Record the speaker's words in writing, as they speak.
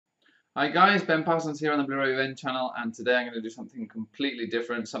Hi guys, Ben Parsons here on the Blu-ray channel, and today I'm going to do something completely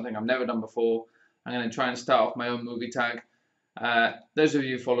different, something I've never done before. I'm going to try and start off my own movie tag. Those of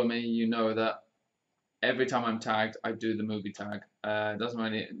you who follow me, you know that every time I'm tagged, I do the movie tag. It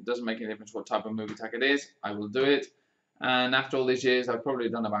doesn't make any difference what type of movie tag it is, I will do it. And after all these years, I've probably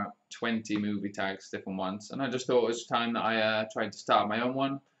done about 20 movie tags, different ones, and I just thought it was time that I tried to start my own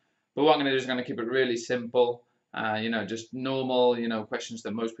one. But what I'm going to do is I'm going to keep it really simple. Just normal, questions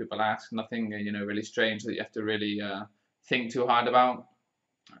that most people ask. Nothing, really strange that you have to really think too hard about.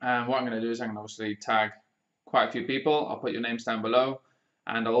 And what I'm going to do is I'm going to obviously tag quite a few people. I'll put your names down below,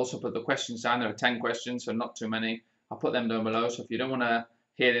 and I'll also put the questions down. There are 10 questions, so not too many. I'll put them down below. So if you don't want to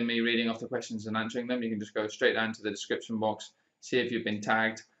hear me reading off the questions and answering them, you can just go straight down to the description box, see if you've been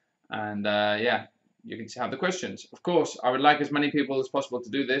tagged, and yeah, you can have the questions. Of course, I would like as many people as possible to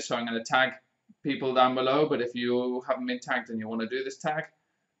do this, so I'm going to tag people down below. But if you haven't been tagged and you want to do this tag,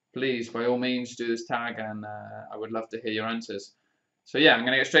 please, by all means, do this tag, and I would love to hear your answers. So yeah, I'm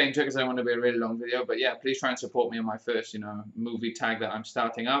going to get straight into it because I don't want to be a really long video. But yeah, please try and support me on my first, movie tag that I'm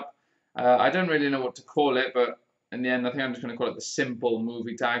starting up. I don't really know what to call it, but in the end, I think I'm just going to call it the simple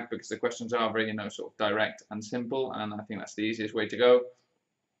movie tag because the questions are very, sort of direct and simple, and I think that's the easiest way to go.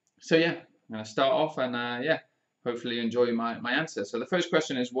 So yeah, I'm going to start off, and yeah, hopefully you enjoy my answer. So the first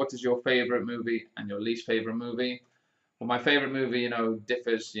question is, what is your favorite movie and your least favorite movie? Well, my favorite movie,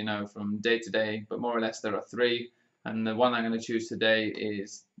 differs, from day to day, but more or less there are three. And the one I'm going to choose today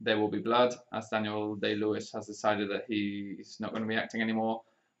is There Will Be Blood, as Daniel Day-Lewis has decided that he's not going to be acting anymore.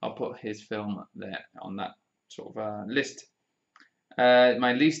 I'll put his film there on that sort of list.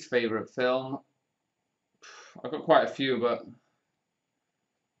 My least favorite film, I've got quite a few, but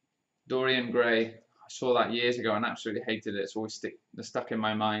Dorian Gray. I saw that years ago and absolutely hated it. It's always stuck in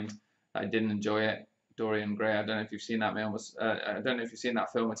my mind. I didn't enjoy it. Dorian Gray. I don't know if you've seen that film. I don't know if you've seen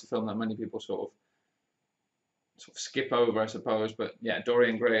that film. It's a film that many people sort of skip over, I suppose. But yeah,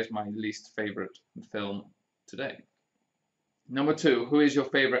 Dorian Gray is my least favorite film today. Number two, who is your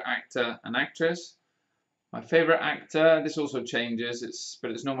favorite actor and actress? My favorite actor, this also changes,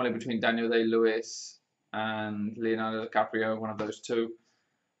 but it's normally between Daniel Day-Lewis and Leonardo DiCaprio, one of those two.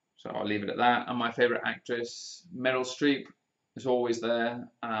 So I'll leave it at that. And my favorite actress, Meryl Streep, is always there.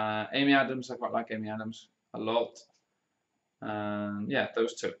 Amy Adams, I quite like Amy Adams a lot. Yeah,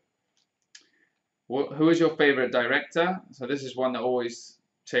 those two. Who is your favorite director? So this is one that always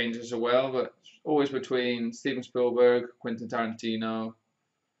changes as well, but always between Steven Spielberg, Quentin Tarantino.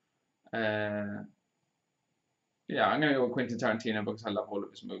 Yeah, I'm going to go with Quentin Tarantino because I love all of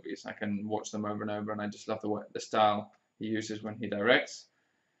his movies. I can watch them over and over, and I just love the style he uses when he directs.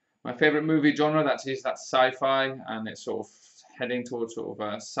 My favorite movie genre, that's sci-fi, and it's sort of heading towards sort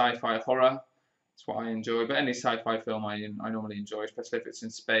of a sci-fi horror. That's what I enjoy. But any sci-fi film I normally enjoy, especially if it's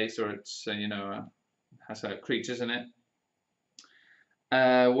in space or it's has creatures in it.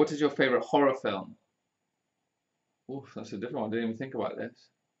 What is your favorite horror film? Oof, that's a different one. I didn't even think about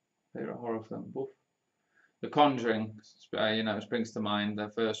this. Favorite horror film. Oof. The Conjuring, springs to mind. The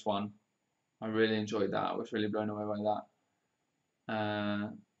first one, I really enjoyed that. I was really blown away by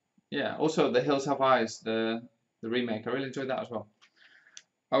that. Yeah, also The Hills Have Eyes, the remake. I really enjoyed that as well.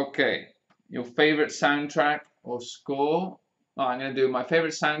 Okay, your favorite soundtrack or score? Oh, I'm going to do my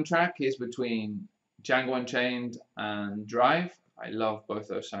favorite soundtrack is between Django Unchained and Drive. I love both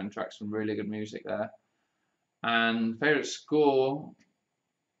those soundtracks, some really good music there. And favorite score,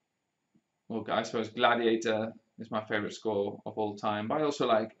 well, I suppose Gladiator is my favorite score of all time, but I also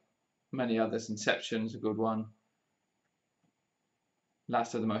like many others. Inception's a good one.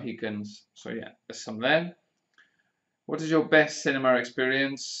 Last of the Mohicans. So yeah, there's some there. What is your best cinema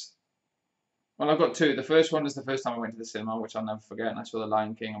experience? Well, I've got two. The first one is the first time I went to the cinema, which I'll never forget, and I saw The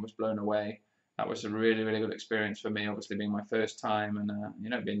Lion King. I was blown away. That was a really, really good experience for me, obviously being my first time,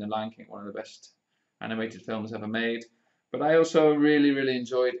 and being The Lion King, one of the best animated films ever made. But I also really, really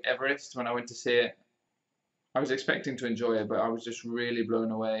enjoyed Everest when I went to see it. I was expecting to enjoy it, but I was just really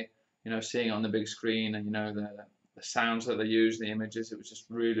blown away, seeing it on the big screen, and the sounds that they used, the images. It was just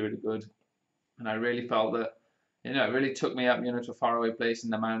really, really good, and I really felt that, it really took me up, to a faraway place in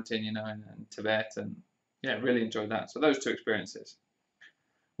the mountain, in Tibet, and yeah, really enjoyed that. So those two experiences.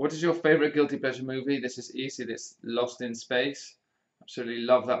 What is your favorite guilty pleasure movie? This is easy. This Lost in Space. Absolutely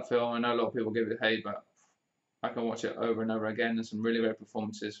love that film. I know a lot of people give it hate, but I can watch it over and over again. There's some really great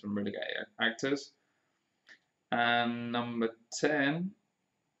performances from really great actors. And number 10.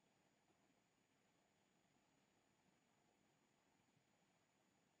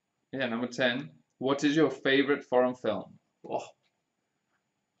 Yeah, number 10. What is your favorite foreign film? Oh,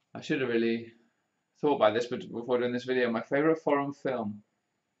 I should have really thought about this before doing this video. My favorite foreign film.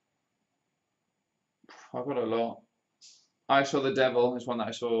 I've got a lot. I Saw the Devil is one that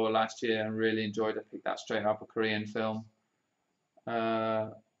I saw last year and really enjoyed. I picked that straight up, a Korean film.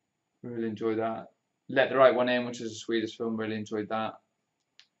 Uh, really enjoyed that. Let the Right One In, which is a Swedish film, really enjoyed that.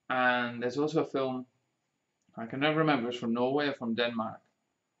 And there's also a film, I can never remember, it's from Norway or from Denmark.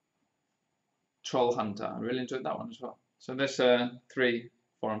 Troll Hunter. I really enjoyed that one as well. So there's 3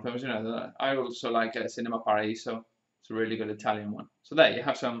 foreign films. You know, I also like Cinema Paradiso. It's a really good Italian one. So there you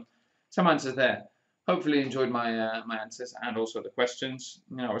have some answers there. Hopefully you enjoyed my my answers and also the questions.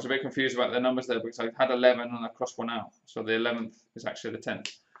 You know, I was a bit confused about the numbers there because I had 11 and I crossed one out. So the 11th is actually the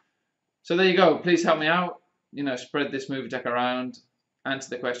 10th. So there you go. Please help me out. You know, spread this movie deck around.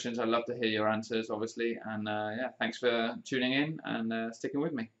 Answer the questions. I'd love to hear your answers, obviously. And yeah, thanks for tuning in and sticking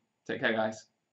with me. Take care, guys.